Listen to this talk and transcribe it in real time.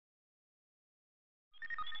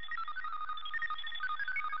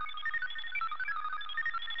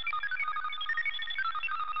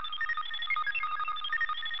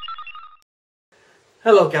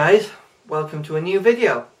Hello guys, welcome to a new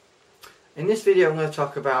video. In this video I'm going to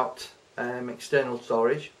talk about external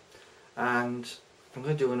storage, and I'm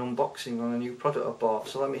going to do an unboxing on a new product I bought,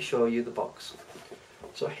 so let me show you the box.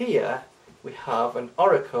 So here we have an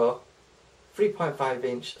ORICO 3.5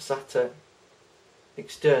 inch SATA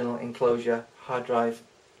external enclosure hard drive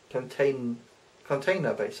container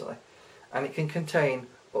basically, and it can contain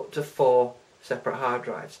up to 4 separate hard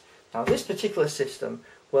drives. Now this particular system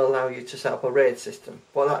will allow you to set up a RAID system.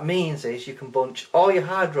 What that means is you can bunch all your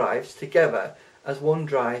hard drives together as one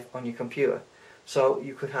drive on your computer. So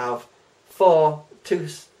you could have 4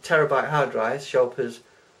 2TB hard drives show up as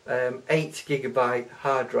 8GB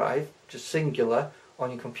hard drive, just singular,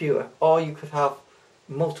 on your computer, or you could have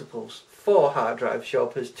multiples, 4 hard drives show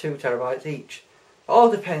up as 2 TB each. It all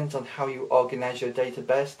depends on how you organise your data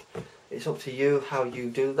best. It's up to you how you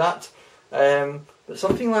do that. But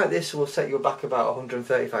something like this will set you back about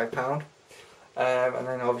 £135, and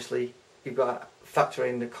then obviously you've got to factor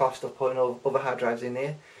in the cost of putting other hard drives in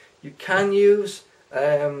here. You can use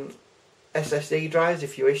SSD drives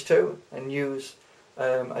if you wish to, and use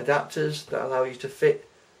adapters that allow you to fit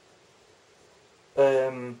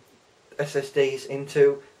SSDs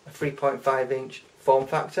into a 3.5 inch form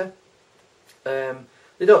factor.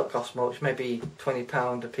 They don't cost much, maybe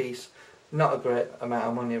 £20 a piece, not a great amount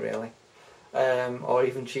of money really. Or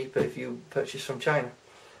even cheaper if you purchase from China.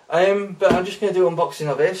 But I'm just going to do an unboxing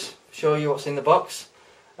of this, show you what's in the box,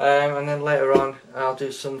 and then later on I'll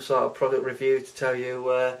do some sort of product review to tell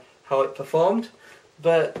you how it performed.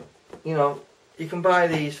 But you know, you can buy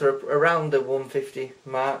these for around the 150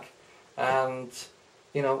 mark, and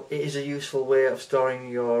you know, it is a useful way of storing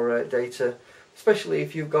your data, especially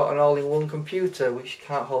if you've got an all-in-one computer which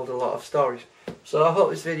can't hold a lot of storage. So I hope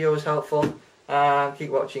this video was helpful, and keep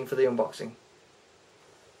watching for the unboxing.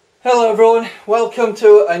 Hello everyone, welcome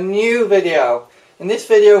to a new video. In this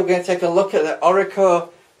video we're going to take a look at the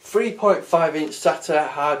ORICO 3.5 inch SATA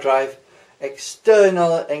hard drive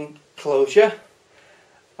external enclosure.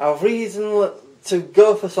 Our reason to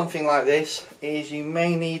go for something like this is you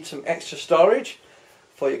may need some extra storage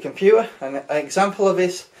for your computer. And an example of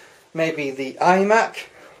this may be the iMac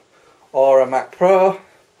or a Mac Pro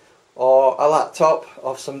or a laptop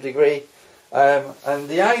of some degree. And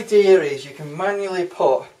the idea is you can manually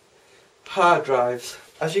put hard drives,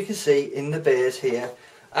 as you can see in the bays here.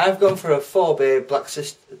 I've gone for a 4-bay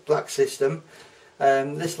black system.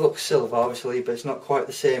 This looks silver obviously, but it's not quite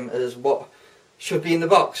the same as what should be in the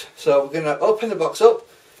box. So we're going to open the box up.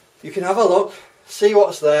 You can have a look, see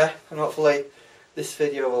what's there, and hopefully this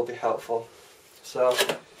video will be helpful. So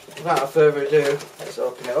without further ado, let's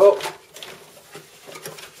open it up.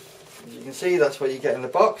 As you can see, that's what you get in the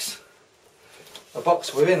box. A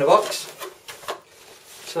box within a box.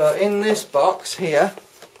 So in this box here,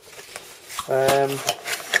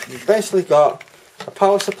 you've basically got a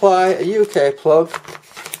power supply, a UK plug,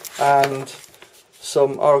 and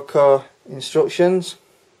some ORICO instructions.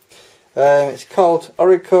 It's called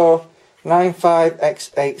ORICO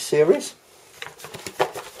 95X8 series.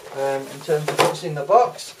 In terms of what's in the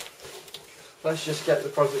box, let's just get the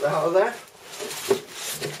product out of there.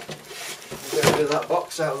 Get rid of that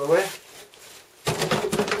box out of the way.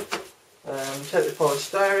 Take the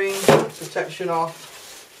polystyrene protection off,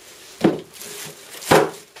 and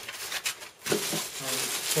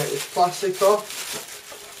take this plastic off,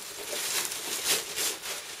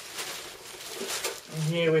 and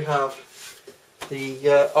here we have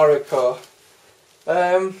the ORICO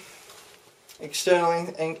external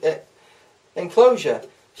enclosure.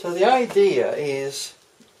 So the idea is,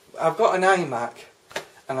 I've got an iMac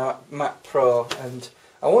and a Mac Pro, and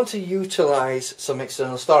I want to utilise some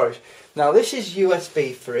external storage. Now this is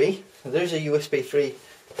USB 3. There's a USB 3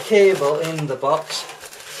 cable in the box.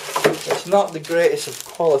 It's not the greatest of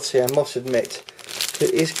quality, I must admit.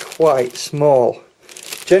 It is quite small.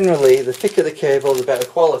 Generally, the thicker the cable, the better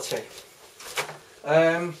quality.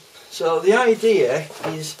 So the idea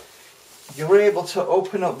is you're able to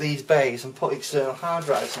open up these bays and put external hard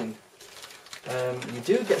drives in. You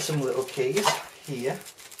do get some little keys here.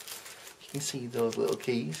 You can see those little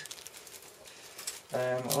keys.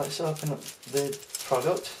 Let's open up the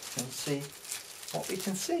product and see what we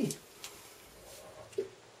can see.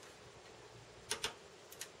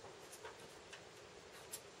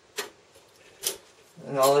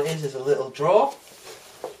 And all it is a little drawer.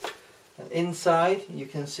 And inside you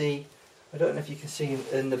can see, I don't know if you can see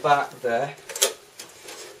in the back there,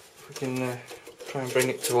 if we can try and bring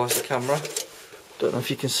it towards the camera. Don't know if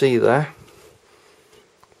you can see there.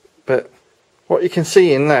 But what you can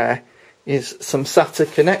see in there is some SATA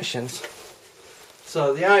connections.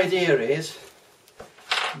 So the idea is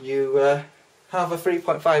you have a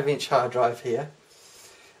 3.5 inch hard drive here,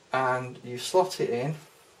 and you slot it in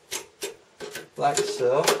like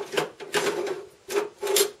so,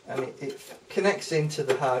 and it connects into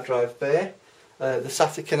the hard drive bay, the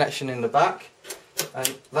SATA connection in the back,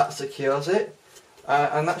 and that secures it,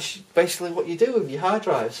 and that's basically what you do with your hard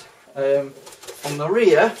drives. On the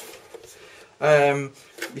rear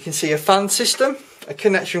you can see a fan system, a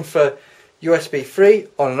connection for USB 3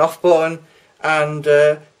 on and off button, and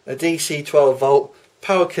a DC 12 volt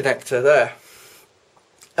power connector there,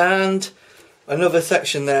 and another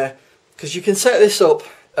section there, because you can set this up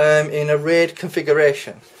in a RAID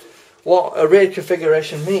configuration. What a RAID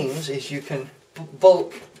configuration means is you can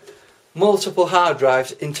bulk multiple hard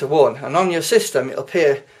drives into one, and on your system it'll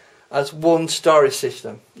appear as one storage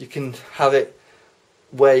system. You can have it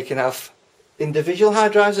where you can have individual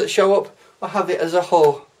hard drives that show up, or have it as a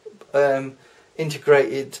whole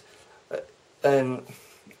integrated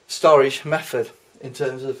storage method in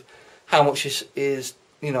terms of how much is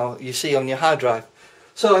you see on your hard drive.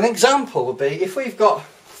 So an example would be if we've got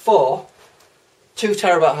 4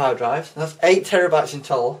 2TB hard drives, that's 8 terabytes in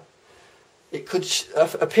total. It could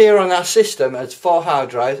appear on our system as 4 hard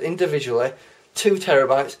drives individually, 2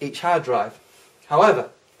 terabytes each hard drive. However,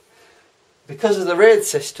 because of the RAID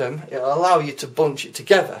system, it will allow you to bunch it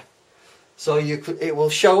together. So it will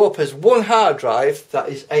show up as one hard drive that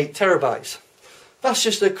is 8 terabytes. That's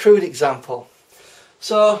just a crude example.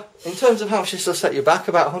 So in terms of how much this will set you back,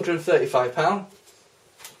 about £135.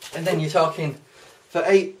 And then you're talking for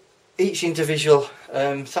each individual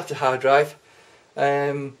SATA hard drive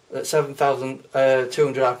at 7,200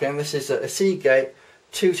 RPM. This is a Seagate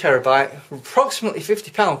 2 terabyte, approximately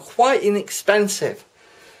 £50, quite inexpensive.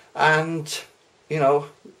 And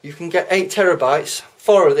you can get 8 terabytes,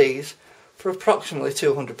 4 of these, for approximately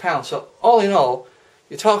 £200. So all in all,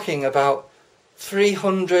 you're talking about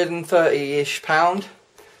 £330-ish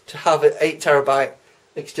to have an 8 terabyte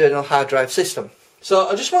external hard drive system. So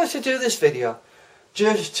I just wanted to do this video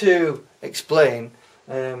just to explain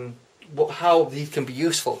how these can be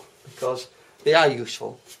useful, because they are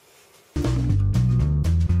useful.